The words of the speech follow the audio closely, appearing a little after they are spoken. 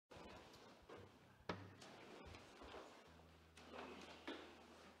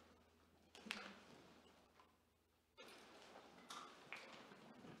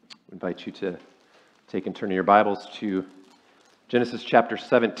invite you to take and turn your Bibles to Genesis chapter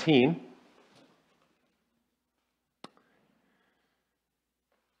 17.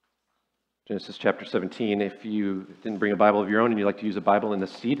 Genesis chapter 17. If you didn't bring a Bible of your own and you'd like to use a Bible in the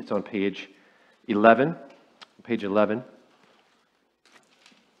seat, it's on page 11. Page 11.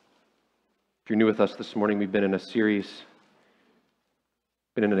 If you're new with us this morning, we've been in a series,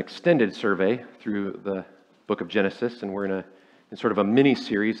 been in an extended survey through the book of Genesis, and we're in sort of a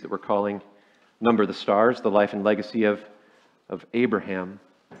mini-series that we're calling Number the Stars, the life and legacy of Abraham.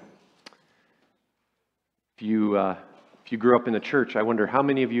 If you grew up in the church, I wonder how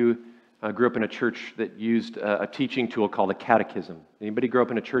many of you grew up in a church that used a teaching tool called a catechism. Anybody grow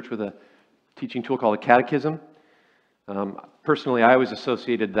up in a church with a teaching tool called a catechism? Personally, I always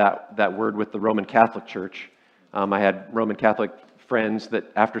associated that word with the Roman Catholic Church. I had Roman Catholic friends that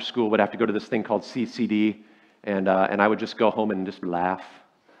after school would have to go to this thing called CCD, and I would just go home and just laugh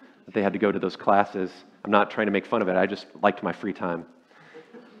that they had to go to those classes. I'm not trying to make fun of it. I just liked my free time.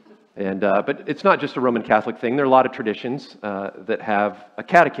 But it's not just a Roman Catholic thing. There are a lot of traditions that have a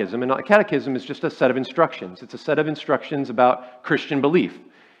catechism, and a catechism is just a set of instructions. It's a set of instructions about Christian belief.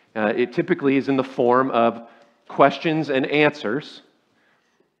 It typically is in the form of questions and answers,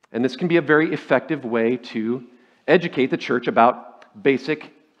 and this can be a very effective way to educate the church about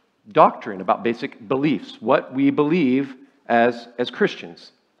basic doctrine, about basic beliefs, what we believe as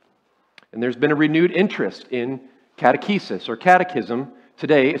Christians. And there's been a renewed interest in catechesis or catechism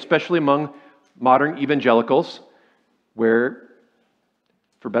today, especially among modern evangelicals, where,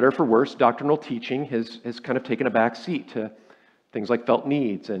 for better or for worse, doctrinal teaching has kind of taken a back seat to things like felt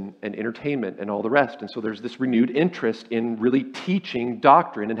needs and entertainment and all the rest. And so there's this renewed interest in really teaching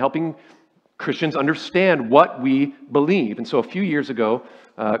doctrine and helping Christians understand what we believe. And so a few years ago,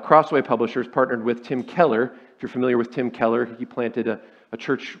 Crossway Publishers partnered with Tim Keller. If you're familiar with Tim Keller, he planted a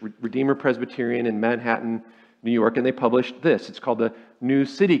church, Redeemer Presbyterian, in Manhattan, New York, and they published this. It's called the New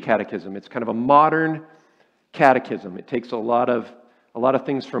City Catechism. It's kind of a modern catechism. It takes a lot of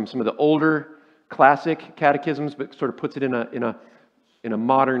things from some of the older classic catechisms, but sort of puts it in a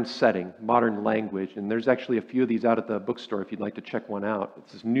modern setting, modern language. And there's actually a few of these out at the bookstore if you'd like to check one out.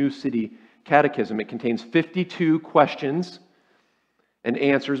 It's this New City Catechism. It contains 52 questions and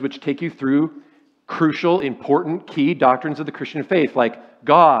answers which take you through crucial, important, key doctrines of the Christian faith, like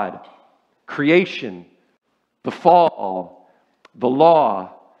God, creation, the fall, the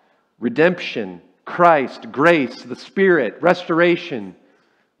law, redemption, Christ, grace, the Spirit, restoration,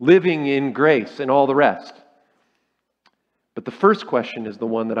 living in grace, and all the rest. But the first question is the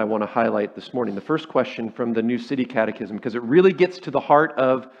one that I want to highlight this morning. The first question from the New City Catechism, because it really gets to the heart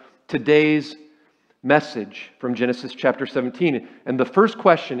of today's message from Genesis chapter 17. And the first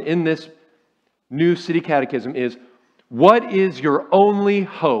question in this New City Catechism is, what is your only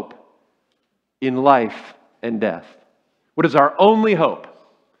hope in life and death? What is our only hope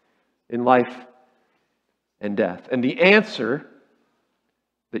in life and death? And the answer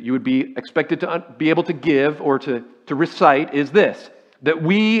that you would be expected to be able to give or to recite is this: that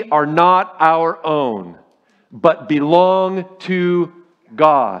we are not our own, but belong to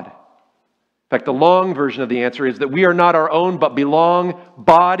God. In fact, the long version of the answer is that we are not our own, but belong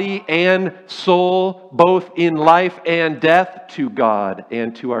body and soul, both in life and death, to God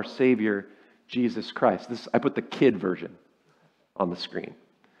and to our Savior, Jesus Christ. I put the kid version on the screen.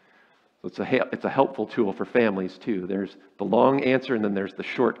 So it's a helpful tool for families too. There's the long answer and then there's the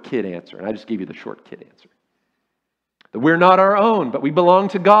short kid answer. And I just gave you the short kid answer. That we're not our own, but we belong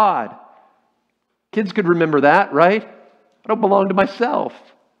to God. Kids could remember that, right? I don't belong to myself.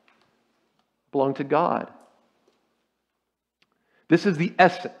 I belong to God. This is the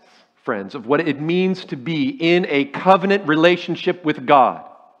essence, friends, of what it means to be in a covenant relationship with God.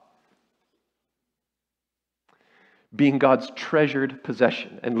 Being God's treasured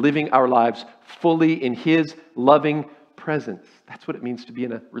possession and living our lives fully in His loving presence. That's what it means to be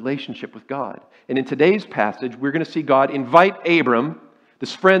in a relationship with God. And in today's passage, we're going to see God invite Abram,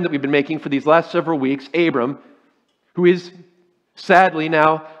 this friend that we've been making for these last several weeks, Abram, who is sadly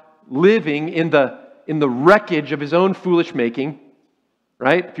now living in the wreckage of his own foolish making,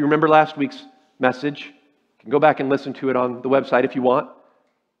 right? If you remember last week's message, you can go back and listen to it on the website if you want.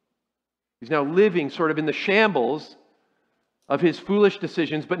 He's now living sort of in the shambles of his foolish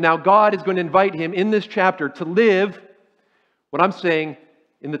decisions, but now God is going to invite him in this chapter to live what I'm saying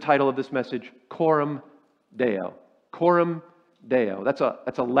in the title of this message, Coram Deo. Coram Deo. That's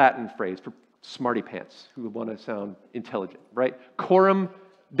a Latin phrase for smarty pants who want to sound intelligent, right? Coram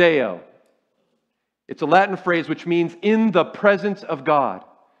Deo. It's a Latin phrase which means in the presence of God.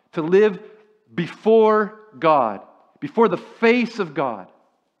 To live before God, before the face of God.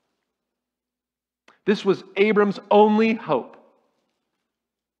 This was Abram's only hope.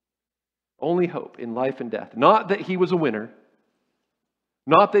 Only hope in life and death. Not that he was a winner.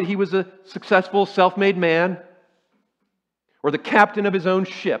 Not that he was a successful, self-made man or the captain of his own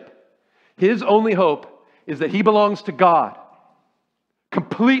ship. His only hope is that he belongs to God.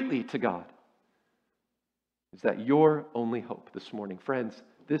 Completely to God. Is that your only hope this morning? Friends,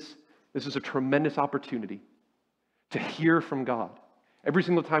 this is a tremendous opportunity to hear from God. Every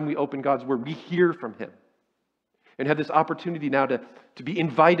single time we open God's Word, we hear from Him. And have this opportunity now to be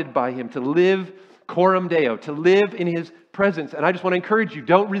invited by Him, to live Coram Deo, to live in His presence. And I just want to encourage you,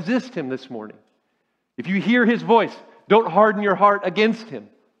 don't resist Him this morning. If you hear His voice, don't harden your heart against Him.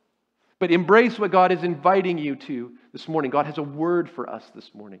 But embrace what God is inviting you to this morning. God has a word for us this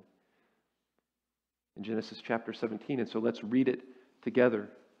morning in Genesis chapter 17. And so let's read it together.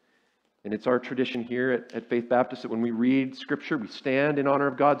 And it's our tradition here at Faith Baptist that when we read Scripture, we stand in honor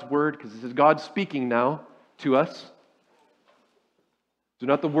of God's Word, because this is God speaking now to us. These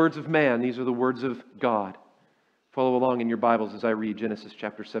are not the words of man, these are the words of God. Follow along in your Bibles as I read Genesis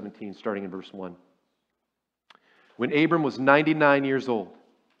chapter 17, starting in verse 1. When Abram was 99 years old,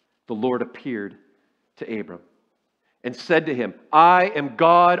 the Lord appeared to Abram and said to him, I am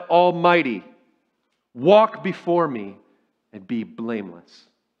God Almighty. Walk before me and be blameless,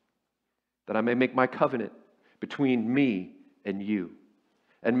 that I may make my covenant between me and you,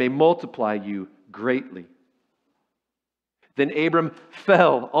 and may multiply you greatly. Then Abram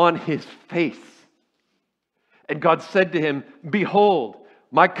fell on his face, and God said to him, Behold,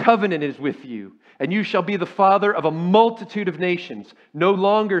 my covenant is with you, and you shall be the father of a multitude of nations. No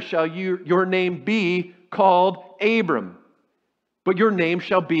longer shall your name be called Abram, but your name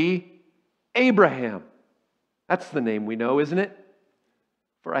shall be Abraham. That's the name we know, isn't it?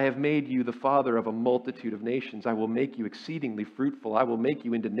 For I have made you the father of a multitude of nations. I will make you exceedingly fruitful. I will make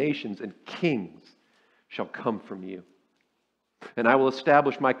you into nations, and kings shall come from you. And I will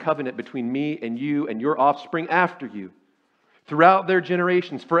establish my covenant between me and you and your offspring after you, throughout their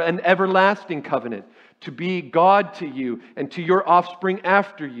generations, for an everlasting covenant, to be God to you and to your offspring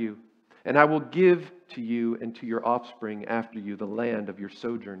after you. And I will give to you and to your offspring after you the land of your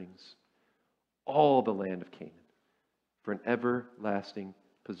sojournings, all the land of Canaan, for an everlasting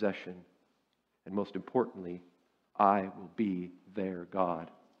possession. And most importantly, I will be their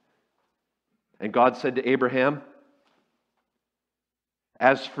God. And God said to Abraham,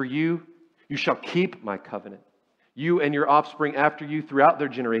 As for you, you shall keep my covenant, you and your offspring after you throughout their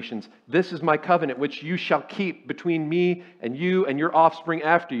generations. This is my covenant which you shall keep between me and your offspring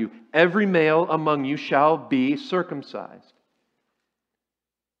after you. Every male among you shall be circumcised.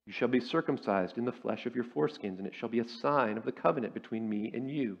 You shall be circumcised in the flesh of your foreskins, and it shall be a sign of the covenant between me and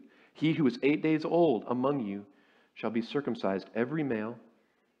you. He who is 8 days old among you shall be circumcised, every male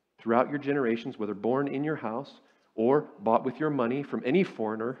throughout your generations, whether born in your house or bought with your money from any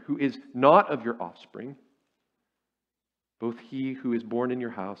foreigner who is not of your offspring. Both he who is born in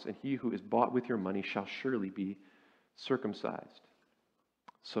your house and he who is bought with your money shall surely be circumcised.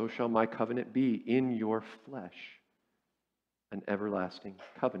 So shall my covenant be in your flesh, an everlasting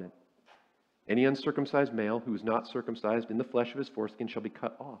covenant. Any uncircumcised male who is not circumcised in the flesh of his foreskin shall be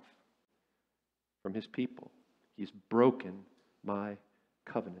cut off from his people. He's broken my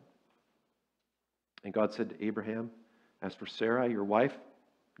covenant. And God said to Abraham, As for Sarai, your wife,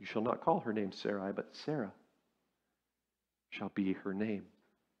 you shall not call her name Sarai, but Sarah shall be her name.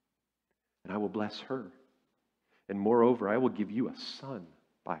 And I will bless her. And moreover, I will give you a son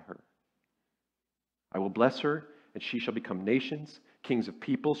by her. I will bless her, and she shall become nations. Kings of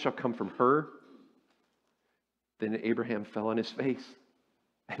peoples shall come from her. Then Abraham fell on his face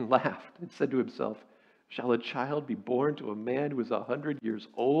and laughed and said to himself, Shall a child be born to a man who is 100 years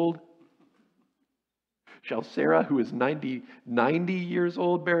old? Shall Sarah, who is 90 years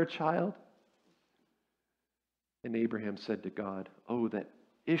old, bear a child? And Abraham said to God, Oh, that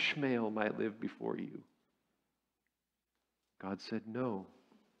Ishmael might live before you. God said, No,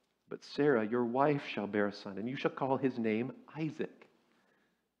 but Sarah, your wife, shall bear a son, and you shall call his name Isaac.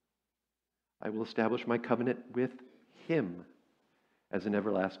 I will establish my covenant with him as an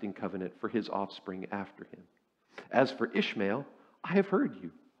everlasting covenant for his offspring after him. As for Ishmael, I have heard you.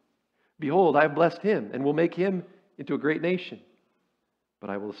 Behold, I have blessed him, and will make him into a great nation. But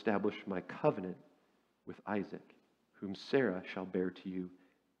I will establish my covenant with Isaac, whom Sarah shall bear to you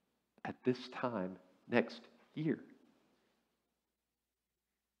at this time next year.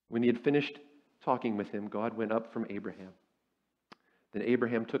 When he had finished talking with him, God went up from Abraham. Then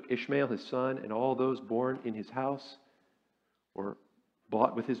Abraham took Ishmael, his son, and all those born in his house, or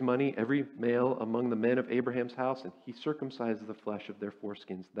bought with his money, every male among the men of Abraham's house, and he circumcised the flesh of their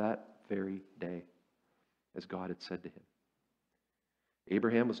foreskins that very day. as God had said to him.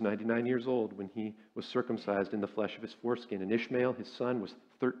 Abraham was 99 years old when he was circumcised in the flesh of his foreskin, and Ishmael, his son, was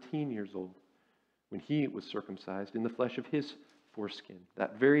 13 years old when he was circumcised in the flesh of his foreskin.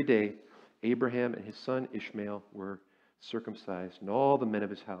 That very day, Abraham and his son Ishmael were circumcised, and all the men of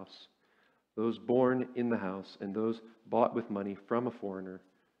his house, those born in the house and those bought with money from a foreigner,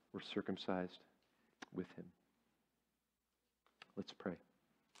 were circumcised with him. Let's pray.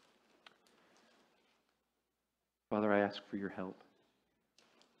 Father, I ask for your help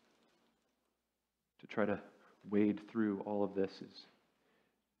to try to wade through all of this is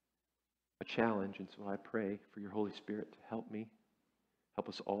a challenge, and so I pray for your Holy Spirit to help me, help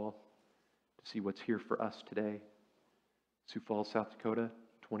us all to see what's here for us today. Sioux Falls, South Dakota,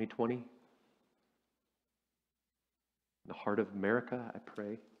 2020. In the heart of America, I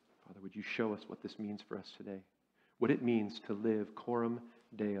pray, Father, would you show us what this means for us today? What it means to live Coram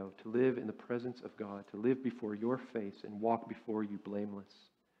Deo, to live in the presence of God, to live before your face and walk before you blameless.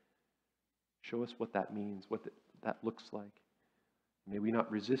 Show us what that means, what that looks like. May we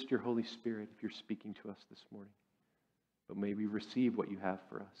not resist your Holy Spirit if you're speaking to us this morning, but may we receive what you have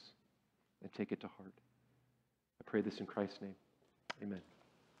for us and take it to heart. I pray this in Christ's name. Amen.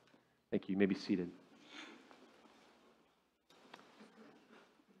 Thank you. You may be seated.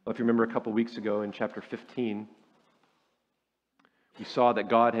 Well, if you remember a couple weeks ago in chapter 15, we saw that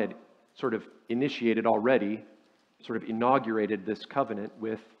God had sort of initiated already, sort of inaugurated this covenant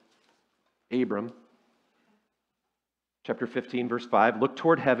with Abram. Chapter 15, verse 5, look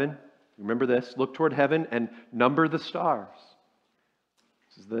toward heaven. Remember this. Look toward heaven and number the stars.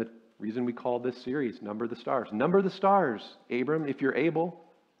 This is the reason we call this series, Number the Stars. Number the stars, Abram, if you're able.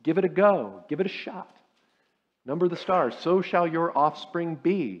 Give it a go. Give it a shot. Number the stars. So shall your offspring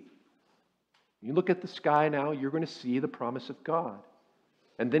be. You look at the sky now, you're going to see the promise of God.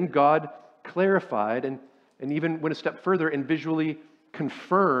 And then God clarified and even went a step further and visually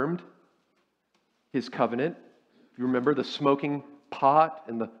confirmed his covenant. If you remember the smoking pot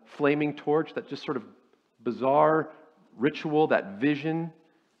and the flaming torch, that just sort of bizarre ritual, that vision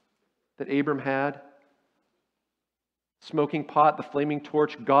that Abram had. Smoking pot, the flaming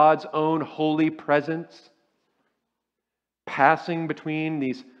torch, God's own holy presence passing between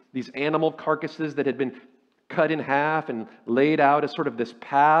these animal carcasses that had been cut in half and laid out as sort of this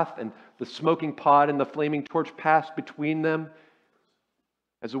path, and the smoking pot and the flaming torch passed between them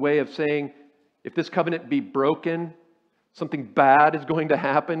as a way of saying, if this covenant be broken, something bad is going to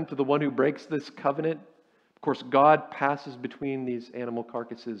happen to the one who breaks this covenant. Of course, God passes between these animal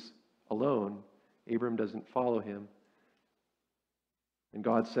carcasses alone. Abram doesn't follow him. And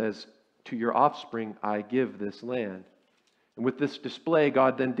God says, to your offspring I give this land. And with this display,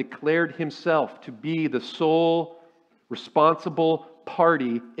 God then declared himself to be the sole responsible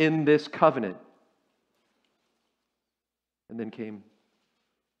party in this covenant. And then came,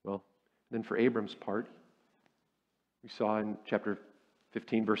 then for Abram's part, we saw in chapter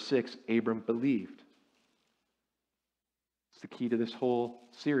 15, verse 6, Abram believed. It's the key to this whole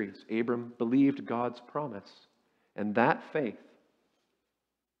series. Abram believed God's promise. And that faith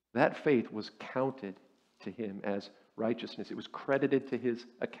was counted to him as righteousness. It was credited to his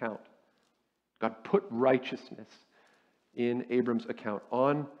account. God put righteousness in Abram's account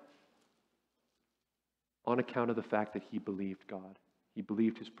on account of the fact that he believed God. He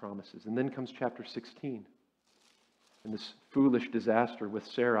believed his promises. And then comes chapter 16. And this foolish disaster with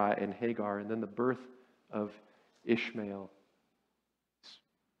Sarai and Hagar, and then the birth of Ishmael.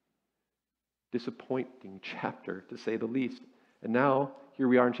 Disappointing chapter, to say the least. And now, here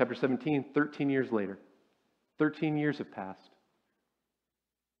we are in chapter 17, 13 years later. 13 years have passed.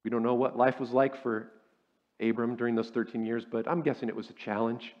 We don't know what life was like for Abram during those 13 years, but I'm guessing it was a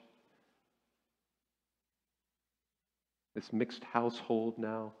challenge. This mixed household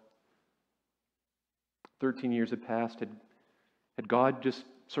now. 13 years had passed. Had God just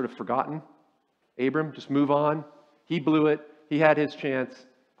sort of forgotten Abram? Just move on? He blew it. He had his chance.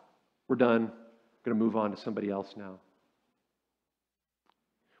 We're done. Going to move on to somebody else now.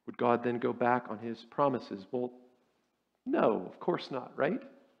 Would God then go back on his promises? Well, no, of course not, right?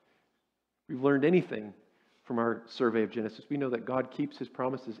 If we've learned anything from our survey of Genesis, we know that God keeps his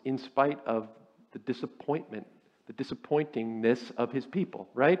promises in spite of the disappointment, the disappointingness of his people,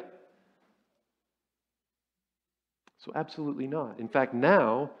 right? So absolutely not. In fact,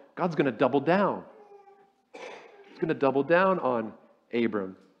 now, God's going to double down. He's going to double down on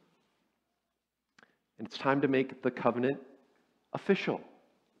Abram. And it's time to make the covenant official.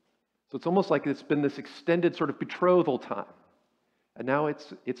 So it's almost like it's been this extended sort of betrothal time. And now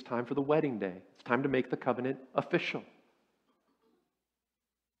it's time for the wedding day. It's time to make the covenant official.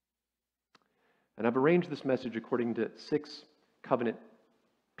 And I've arranged this message according to 6 covenant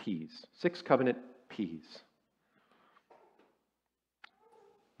P's. 6 covenant P's.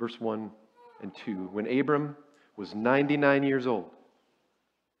 Verse 1 and 2. When Abram was 99 years old,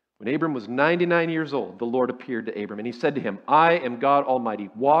 the Lord appeared to Abram, and he said to him, I am God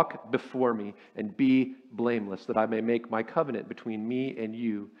Almighty. Walk before me and be blameless, that I may make my covenant between me and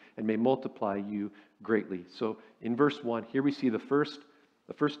you, and may multiply you greatly. So in verse 1, here we see the first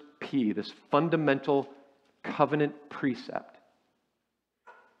P, this fundamental covenant precept,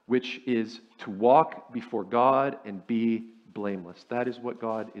 which is to walk before God and be blameless. That is what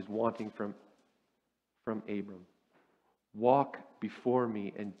God is wanting from Abram. Walk before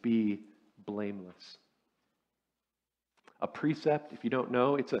me and be blameless. A precept, if you don't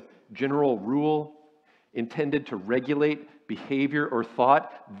know, it's a general rule intended to regulate behavior or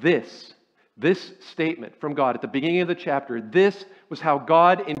thought. This statement from God at the beginning of the chapter, this was how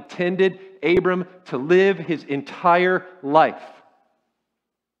God intended Abram to live his entire life.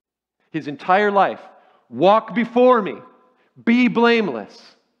 His entire life. Walk before me. Be blameless.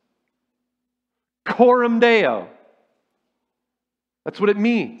 Coram Deo. That's what it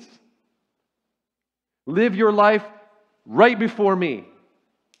means. Live your life right before me.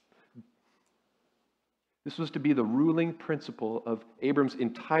 This was to be the ruling principle of Abram's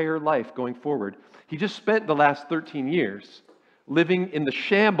entire life going forward. He just spent the last 13 years living in the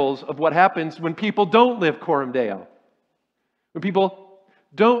shambles of what happens when people don't live Coram Deo. When people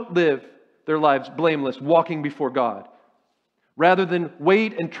don't live their lives blameless, walking before God. Rather than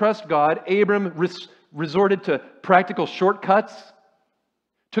wait and trust God, Abram resorted to practical shortcuts,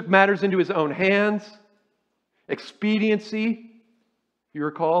 took matters into his own hands, expediency, if you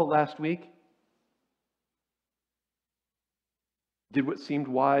recall last week. Did what seemed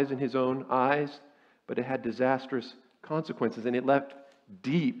wise in his own eyes, but it had disastrous consequences, and it left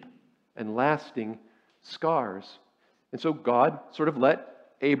deep and lasting scars. And so God sort of let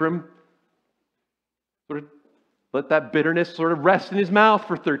Abram let that bitterness sort of rest in his mouth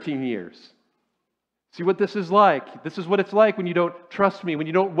for 13 years. See what this is like. This is what it's like when you don't trust me, when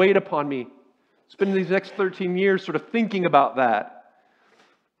you don't wait upon me. Spending these next 13 years sort of thinking about that.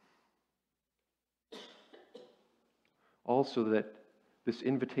 Also that this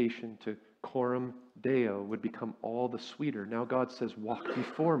invitation to Coram Deo would become all the sweeter. Now God says, walk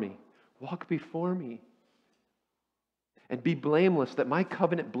before me. Walk before me. And be blameless, that my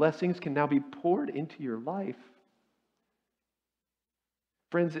covenant blessings can now be poured into your life.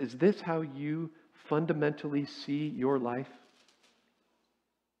 Friends, is this how you fundamentally see your life?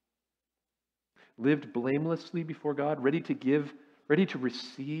 Lived blamelessly before God, ready to give, ready to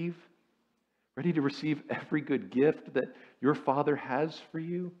receive every good gift that your Father has for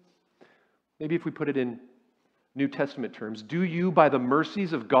you? Maybe if we put it in New Testament terms, do you, by the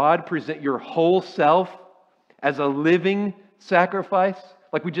mercies of God, present your whole self as a living sacrifice,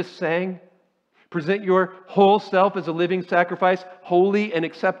 like we just sang? Present your whole self as a living sacrifice, holy and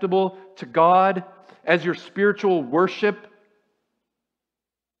acceptable to God, as your spiritual worship.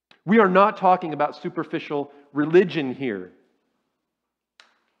 We are not talking about superficial religion here.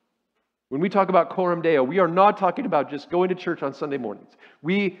 When we talk about Coram Deo, we are not talking about just going to church on Sunday mornings.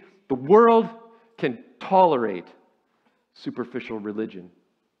 The world can tolerate superficial religion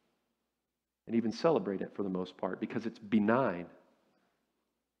and even celebrate it for the most part because it's benign.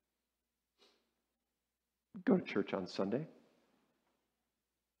 Go to church on Sunday,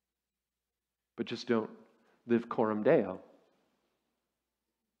 but just don't live Coram Deo.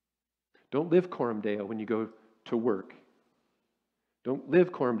 Don't live Coram Deo when you go to work. Don't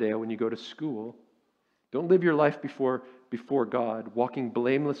live Coram Deo when you go to school. Don't live your life before God, walking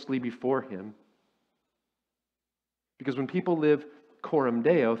blamelessly before Him. Because when people live Coram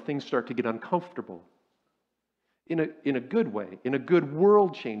Deo, things start to get uncomfortable. In a good way, in a good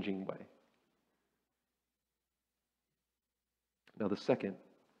world-changing way. Now the second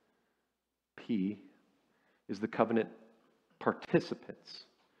P is the covenant participants.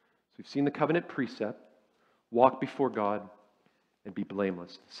 So we've seen the covenant precept, walk before God and be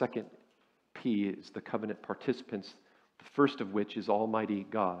blameless. The second P is the covenant participants, the first of which is Almighty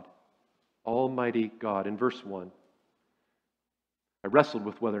God. Almighty God. In verse 1, I wrestled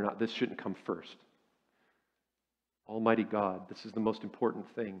with whether or not this shouldn't come first. Almighty God, this is the most important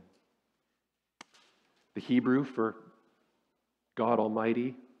thing. The Hebrew for God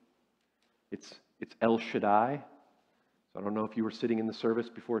Almighty, it's El Shaddai. So I don't know if you were sitting in the service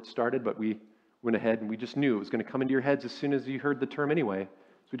before it started, but we went ahead and we just knew it was going to come into your heads as soon as you heard the term anyway.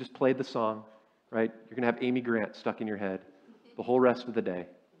 So we just played the song, right? You're going to have Amy Grant stuck in your head the whole rest of the day.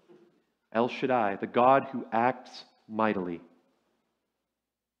 El Shaddai, the God who acts mightily.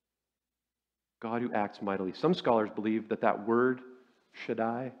 God who acts mightily. Some scholars believe that that word,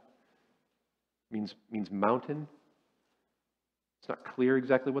 Shaddai, means mountain. It's not clear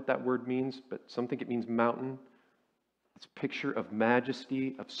exactly what that word means, but some think it means mountain. It's a picture of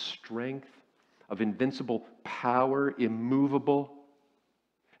majesty, of strength, of invincible power, immovable.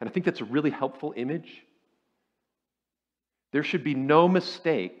 And I think that's a really helpful image. There should be no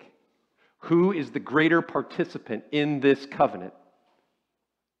mistake who is the greater participant in this covenant.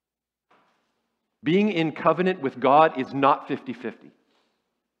 Being in covenant with God is not 50-50.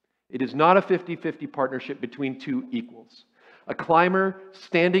 It is not a 50-50 partnership between two equals. A climber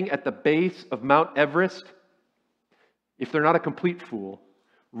standing at the base of Mount Everest, if they're not a complete fool,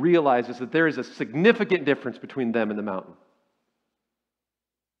 realizes that there is a significant difference between them and the mountain.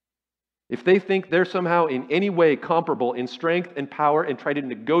 If they think they're somehow in any way comparable in strength and power and try to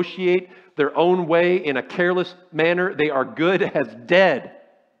negotiate their own way in a careless manner, they are good as dead.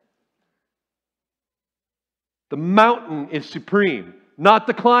 The mountain is supreme, not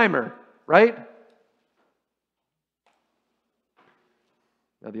the climber, right?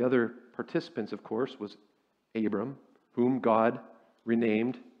 Now, the other participants, of course, was Abram, whom God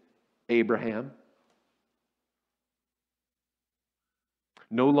renamed Abraham.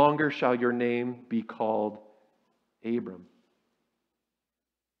 No longer shall your name be called Abram,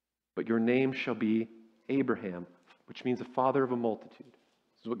 but your name shall be Abraham, which means the father of a multitude.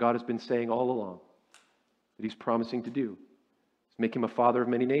 This is what God has been saying all along, that He's promising to do. He's make him a father of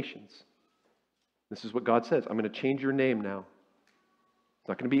many nations. This is what God says. I'm going to change your name now. It's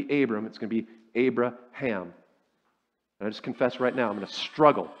not going to be Abram, it's going to be Abraham. And I just confess right now, I'm going to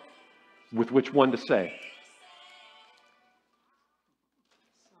struggle with which one to say.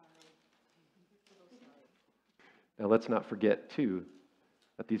 Now let's not forget, too,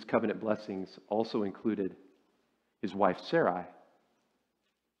 that these covenant blessings also included his wife Sarai.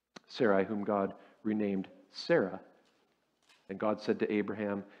 Sarai, whom God renamed Sarah. And God said to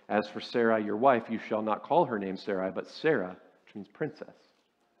Abraham, as for Sarai, your wife, you shall not call her name Sarai, but Sarah, which means princess,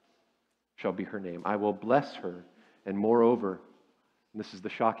 shall be her name. I will bless her, and moreover, and this is the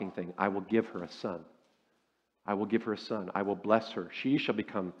shocking thing, I will give her a son. I will give her a son. I will bless her. She shall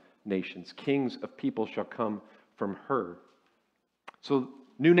become nations. Kings of people shall come from her. So,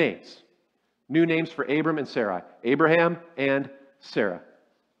 new names. New names for Abram and Sarai. Abraham and Sarah.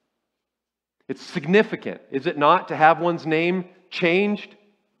 It's significant, is it not, to have one's name changed?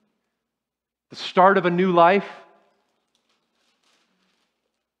 The start of a new life.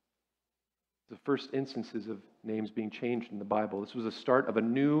 The first instances of names being changed in the Bible. This was the start of a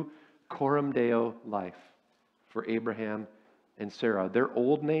new Coram Deo life for Abraham and Sarah. Their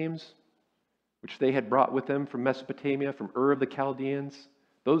old names, which they had brought with them from Mesopotamia, from Ur of the Chaldeans,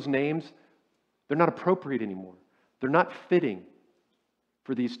 those names, they're not appropriate anymore. They're not fitting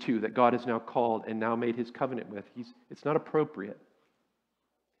for these two that God has now called and now made His covenant with. It's not appropriate.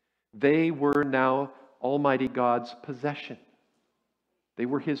 They were now Almighty God's possession. They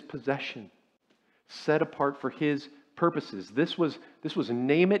were His possession, set apart for His purposes. This was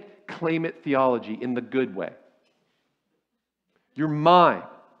name it, claim it theology in the good way. You're mine.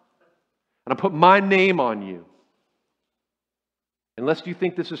 And I put my name on you. Unless you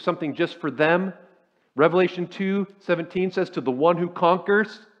think this is something just for them, Revelation 2:17 says, to the one who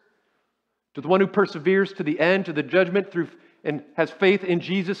conquers, to the one who perseveres to the end, to the judgment through and has faith in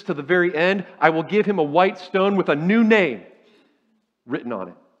Jesus to the very end, I will give him a white stone with a new name written on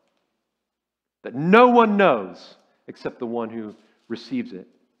it that no one knows except the one who receives it.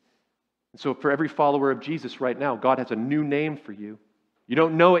 And so for every follower of Jesus right now, God has a new name for you. You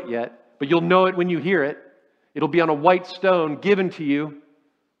don't know it yet, but you'll know it when you hear it. It'll be on a white stone given to you.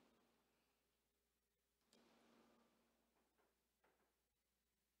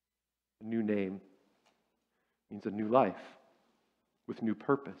 A new name means a new life with new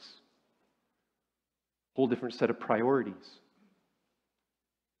purpose. Whole different set of priorities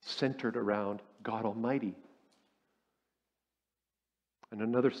centered around God Almighty. And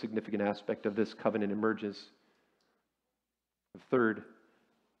another significant aspect of this covenant emerges. The third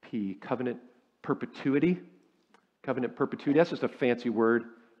P, covenant perpetuity. Covenant perpetuity, that's just a fancy word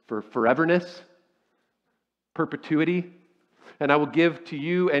for foreverness. Perpetuity. And I will give to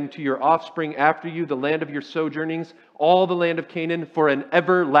you and to your offspring after you the land of your sojournings, all the land of Canaan, for an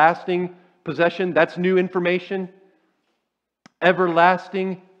everlasting possession. That's new information.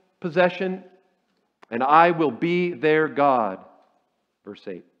 Everlasting possession. And I will be their God. Verse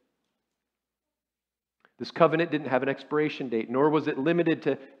 8. This covenant didn't have an expiration date, nor was it limited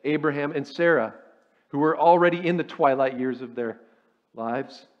to Abraham and Sarah, who were already in the twilight years of their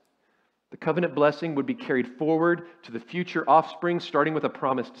lives. The covenant blessing would be carried forward to the future offspring, starting with a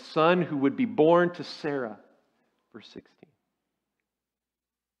promised son who would be born to Sarah. Verse 16.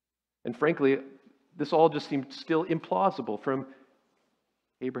 And frankly, this all just seemed still implausible from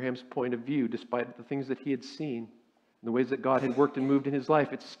Abraham's point of view, despite the things that he had seen, and the ways that God had worked and moved in his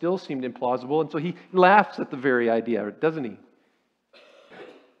life. It still seemed implausible, and so he laughs at the very idea, doesn't he?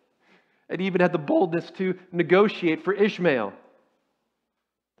 And he even had the boldness to negotiate for Ishmael,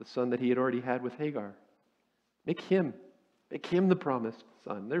 the son that he had already had with Hagar. Make him the promised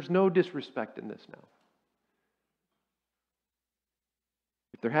son. There's no disrespect in this now.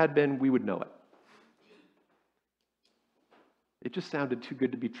 If there had been, we would know it. It just sounded too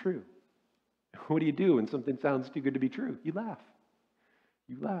good to be true. What do you do when something sounds too good to be true? You laugh.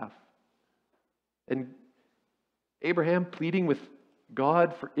 You laugh. And Abraham pleading with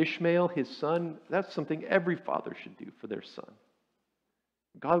God for Ishmael, his son, that's something every father should do for their son.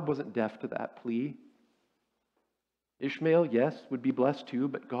 God wasn't deaf to that plea. Ishmael, yes, would be blessed too,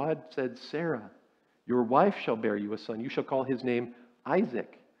 but God said, Sarah, your wife shall bear you a son. You shall call his name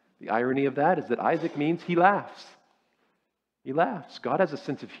Isaac. The irony of that is that Isaac means he laughs. He laughs. God has a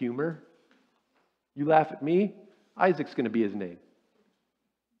sense of humor. You laugh at me, Isaac's going to be his name.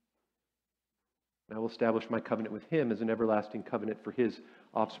 And I will establish my covenant with him as an everlasting covenant for his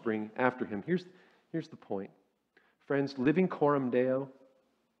offspring after him. Here's the point. Friends, living Coram Deo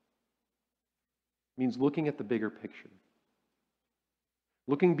means looking at the bigger picture.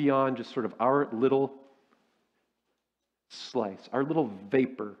 Looking beyond just sort of our little slice, our little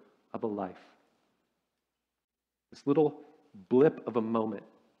vapor of a life. This little blip of a moment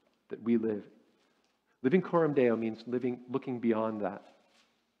that we live. Living Coram Deo means looking beyond that.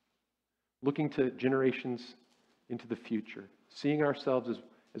 Looking to generations into the future. Seeing ourselves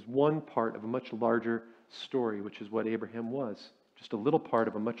as one part of a much larger story, which is what Abraham was. Just a little part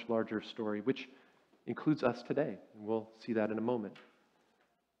of a much larger story, which includes us today. And we'll see that in a moment.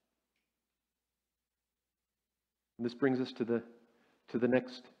 And this brings us to the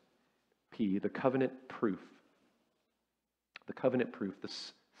next P, the covenant proof. The covenant proof, the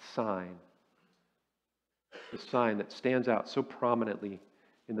sign. The sign that stands out so prominently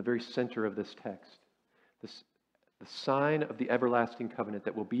in the very center of this text. The sign of the everlasting covenant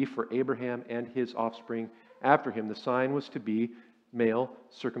that will be for Abraham and his offspring after him. The sign was to be male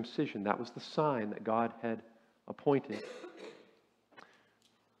circumcision. That was the sign that God had appointed.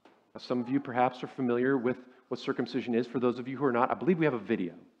 Now, some of you perhaps are familiar with what circumcision is. For those of you who are not, I believe we have a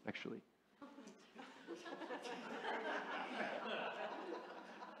video, actually.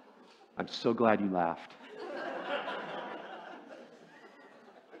 I'm so glad you laughed.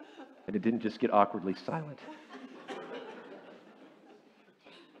 And it didn't just get awkwardly silent.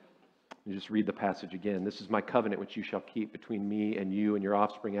 You just read the passage again. This is my covenant which you shall keep between me and you and your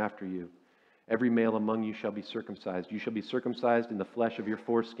offspring after you. Every male among you shall be circumcised. You shall be circumcised in the flesh of your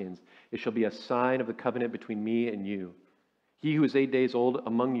foreskins. It shall be a sign of the covenant between me and you. He who is 8 days old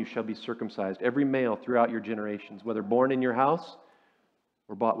among you shall be circumcised. Every male throughout your generations, whether born in your house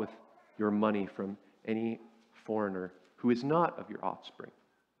or bought with your money from any foreigner who is not of your offspring.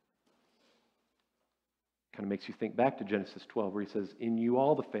 Kind of makes you think back to Genesis 12, where he says, in you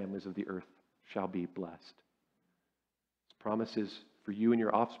all the families of the earth shall be blessed. This promise is for you and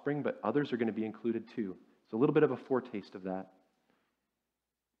your offspring, but others are going to be included too. It's a little bit of a foretaste of that.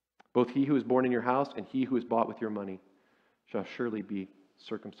 Both he who is born in your house and he who is bought with your money shall surely be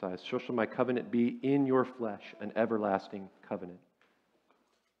circumcised. So shall my covenant be in your flesh, an everlasting covenant.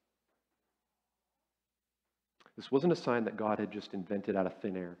 This wasn't a sign that God had just invented out of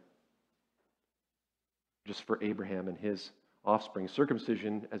thin air, just for Abraham and his offspring.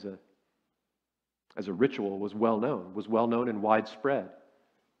 Circumcision as a ritual was well known and widespread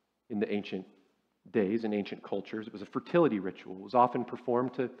in the ancient days, in ancient cultures. It was a fertility ritual. It was often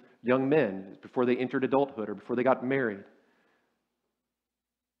performed to young men before they entered adulthood or before they got married.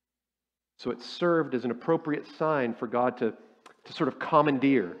 So it served as an appropriate sign for God to sort of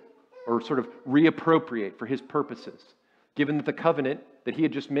commandeer or sort of reappropriate for his purposes, given that the covenant that he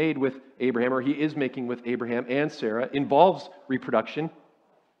had just made with Abraham, or he is making with Abraham and Sarah, involves reproduction.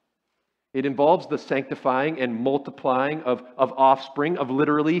 It involves the sanctifying and multiplying of offspring, of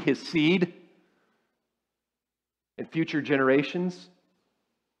literally his seed and future generations.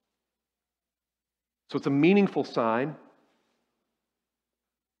 So it's a meaningful sign.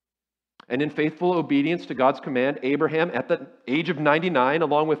 And in faithful obedience to God's command, Abraham, at the age of 99,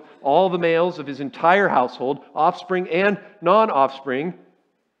 along with all the males of his entire household, offspring and non-offspring,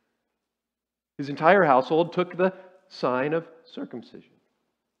 his entire household took the sign of circumcision.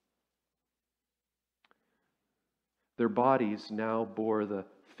 Their bodies now bore the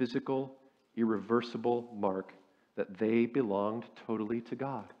physical irreversible mark that they belonged totally to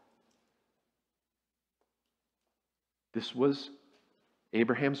God. This was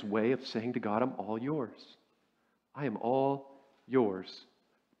Abraham's way of saying to God, I'm all yours. I am all yours.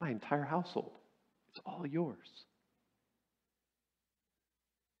 My entire household, it's all yours.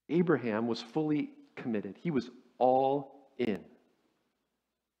 Abraham was fully committed. He was all in.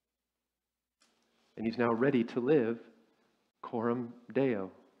 And he's now ready to live Coram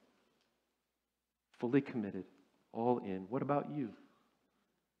Deo. Fully committed, all in. What about you?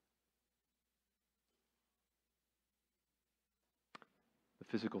 The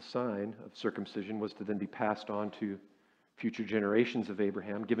physical sign of circumcision was to then be passed on to future generations of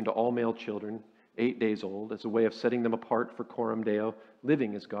Abraham, given to all male children, 8 days old, as a way of setting them apart for Coram Deo,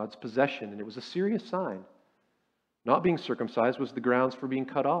 living as God's possession. And it was a serious sign. Not being circumcised was the grounds for being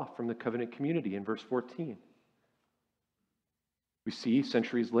cut off from the covenant community in verse 14. We see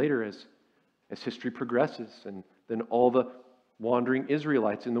centuries later as history progresses, and then all the wandering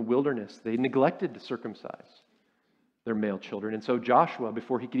Israelites in the wilderness, they neglected to circumcise their male children. And so Joshua,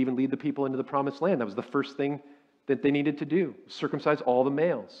 before he could even lead the people into the promised land, that was the first thing that they needed to do, circumcise all the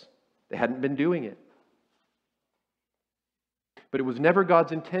males. They hadn't been doing it. But it was never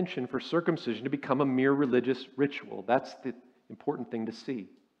God's intention for circumcision to become a mere religious ritual. That's the important thing to see.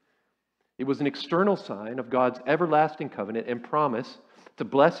 It was an external sign of God's everlasting covenant and promise to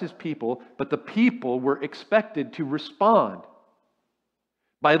bless His people, but the people were expected to respond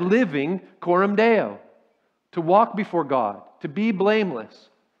by living Coram Deo, to walk before God, to be blameless,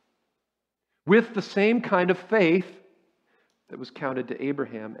 with the same kind of faith that was counted to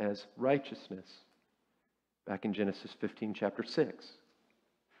Abraham as righteousness back in Genesis 15, chapter 6.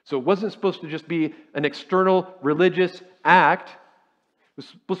 So it wasn't supposed to just be an external religious act. It was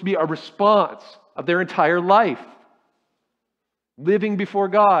supposed to be a response of their entire life. Living before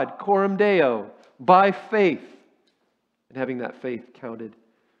God, Coram Deo, by faith, and having that faith counted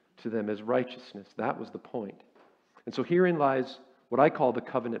to them as righteousness. That was the point. And so herein lies what I call the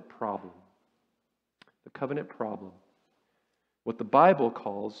covenant problem. The covenant problem. What the Bible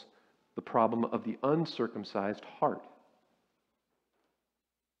calls the problem of the uncircumcised heart.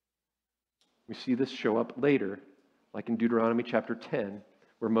 We see this show up later, like in Deuteronomy chapter 10,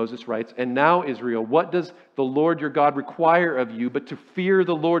 where Moses writes, "And now, Israel, what does the Lord your God require of you but to fear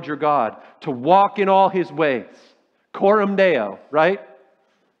the Lord your God, to walk in all His ways?" Coram Deo, right?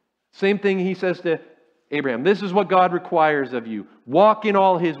 Same thing he says to Abraham. This is what God requires of you. Walk in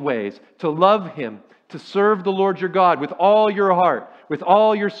all His ways, to love Him, to serve the Lord your God with all your heart, with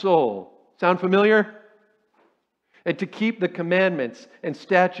all your soul. Sound familiar? And to keep the commandments and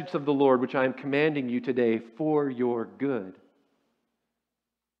statutes of the Lord, which I am commanding you today for your good.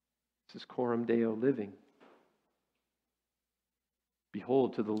 This is Coram Deo living.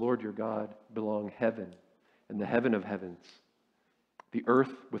 Behold, to the Lord your God belong heaven and the heaven of heavens, the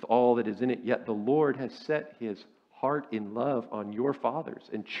earth with all that is in it. Yet the Lord has set His heart in love on your fathers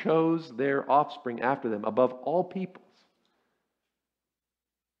and chose their offspring after them above all peoples,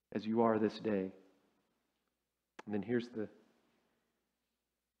 as you are this day. And then here's the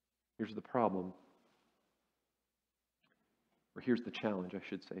problem. Or here's the challenge, I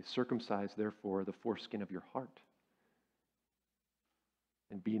should say. Circumcise, therefore, the foreskin of your heart,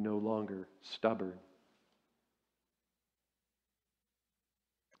 and be no longer stubborn.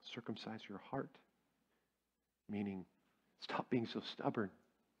 Circumcise your heart, meaning stop being so stubborn.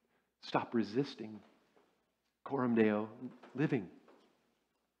 Stop resisting Coram Deo living.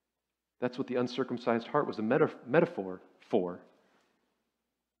 That's what the uncircumcised heart was a metaphor for. It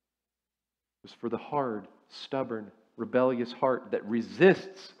was for the hard, stubborn, rebellious heart that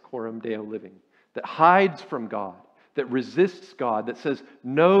resists Coram Deo living, that hides from God, that resists God, that says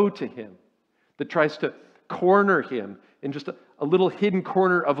no to Him, that tries to corner Him in just a little hidden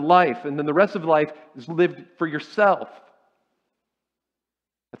corner of life, and then the rest of life is lived for yourself.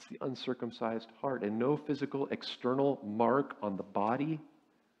 That's the uncircumcised heart, and no physical external mark on the body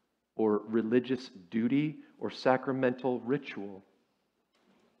or religious duty or sacramental ritual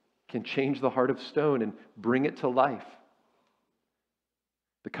can change the heart of stone and bring it to life.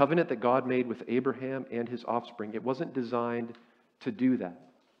 The covenant that God made with Abraham and his offspring, it wasn't designed to do that.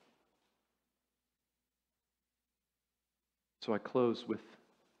 So I close with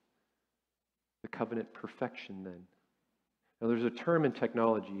the covenant perfection then. Now there's a term in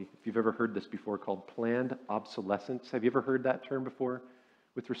technology, if you've ever heard this before, called planned obsolescence. Have you ever heard that term before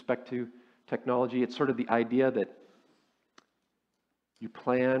with respect to technology? It's sort of the idea that you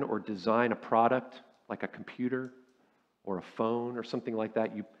plan or design a product like a computer or a phone or something like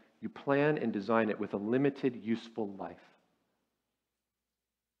that. You plan and design it with a limited useful life.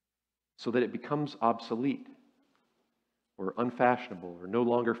 so that it becomes obsolete or unfashionable or no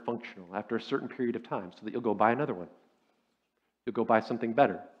longer functional after a certain period of time, so that you'll go buy another one. You'll go buy something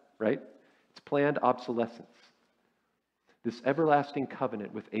better, right? It's planned obsolescence. This everlasting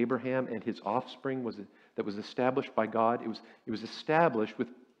covenant with Abraham and his offspring that was established by God, it was established with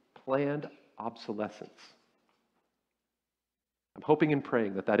planned obsolescence. I'm hoping and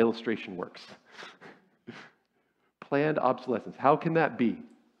praying that illustration works. Planned obsolescence. How can that be?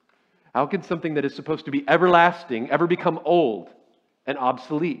 How can something that is supposed to be everlasting ever become old and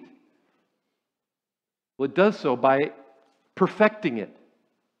obsolete? Well, it does so by perfecting it.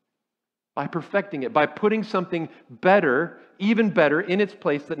 By perfecting it, by putting something better, even better, in its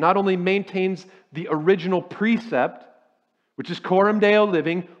place that not only maintains the original precept, which is Coram Deo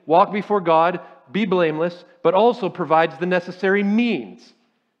living, walk before God, be blameless, but also provides the necessary means,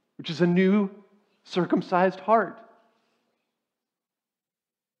 which is a new circumcised heart.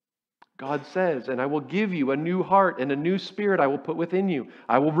 God says, and I will give you a new heart and a new spirit I will put within you.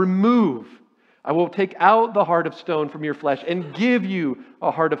 I will take out the heart of stone from your flesh and give you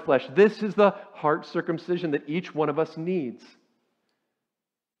a heart of flesh. This is the heart circumcision that each one of us needs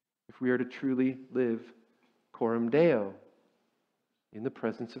if we are to truly live Coram Deo in the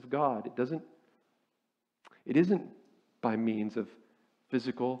presence of God. It isn't by means of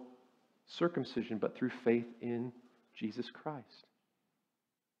physical circumcision, but through faith in Jesus Christ.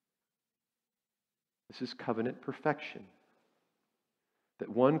 This is covenant perfection. That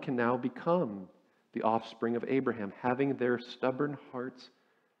one can now become the offspring of Abraham, having their stubborn hearts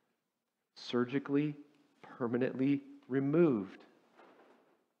surgically, permanently removed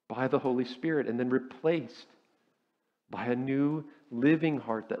by the Holy Spirit and then replaced by a new living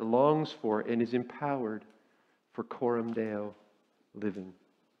heart that longs for and is empowered for Coram Deo living,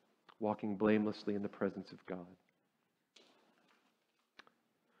 walking blamelessly in the presence of God.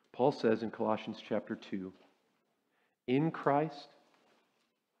 Paul says in Colossians chapter 2, in Christ,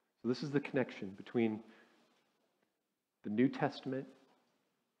 so this is the connection between the New Testament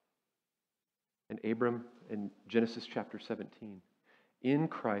and Abram and Genesis chapter 17. In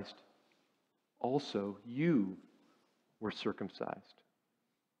Christ also you were circumcised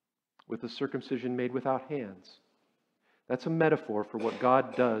with a circumcision made without hands. That's a metaphor for what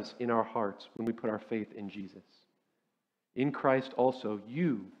God does in our hearts when we put our faith in Jesus. In Christ also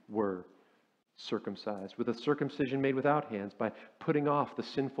you were circumcised with a circumcision made without hands, by putting off the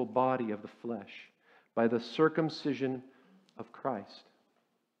sinful body of the flesh, by the circumcision of Christ.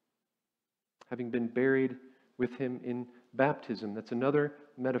 Having been buried with him in baptism. That's another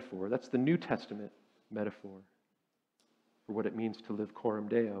metaphor. That's the New Testament metaphor for what it means to live Coram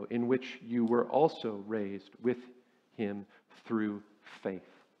Deo, in which you were also raised with him through faith.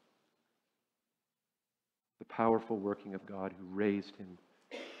 The powerful working of God who raised him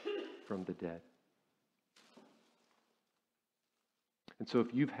from the dead. And so if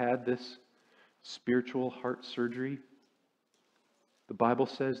you've had this spiritual heart surgery, the Bible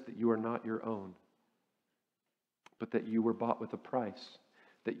says that you are not your own, but that you were bought with a price,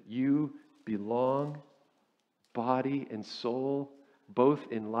 that you belong, body and soul, both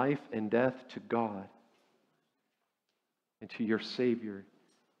in life and death, to God and to your Savior,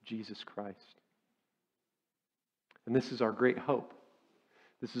 Jesus Christ. And this is our great hope.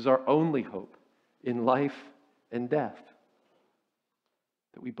 This is our only hope in life and death,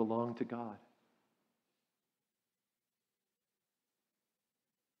 that we belong to God.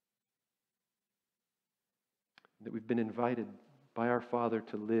 That we've been invited by our Father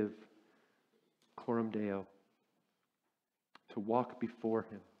to live Coram Deo, to walk before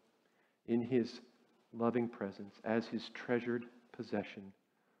him in his loving presence as his treasured possession,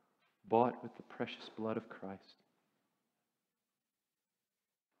 bought with the precious blood of Christ.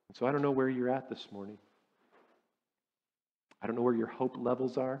 And so I don't know where you're at this morning. I don't know where your hope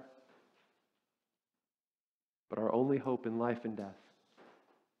levels are. But our only hope in life and death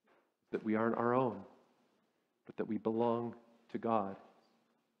is that we aren't our own, but that we belong to God.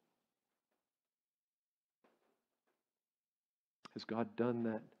 Has God done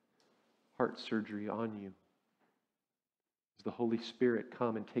that heart surgery on you? Has the Holy Spirit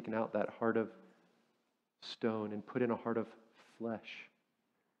come and taken out that heart of stone and put in a heart of flesh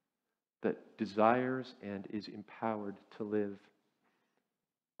that desires and is empowered to live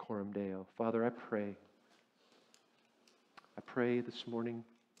Coram Deo? Father, I pray this morning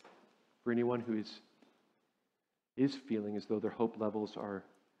for anyone who is feeling as though their hope levels are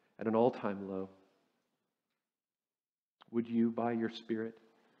at an all-time low. Would you, by your Spirit,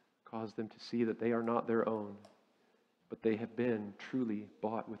 cause them to see that they are not their own, but they have been truly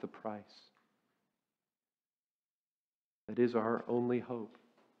bought with a price. That is our only hope.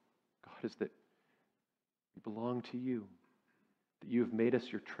 God, is that we belong to you, that you have made us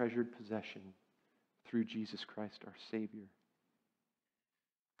your treasured possession through Jesus Christ, our Savior.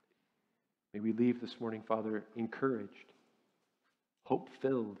 May we leave this morning, Father, encouraged,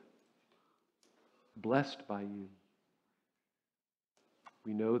 hope-filled, blessed by you.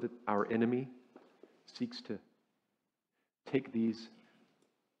 We know that our enemy seeks to take these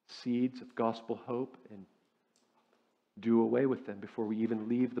seeds of gospel hope and do away with them before we even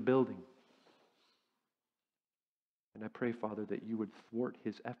leave the building. And I pray, Father, that you would thwart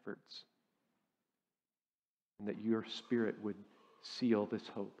his efforts and that your Spirit would seal this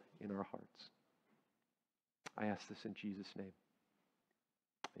hope in our hearts. I ask this in Jesus' name.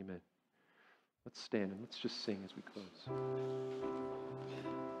 Amen. Let's stand and let's just sing as we close.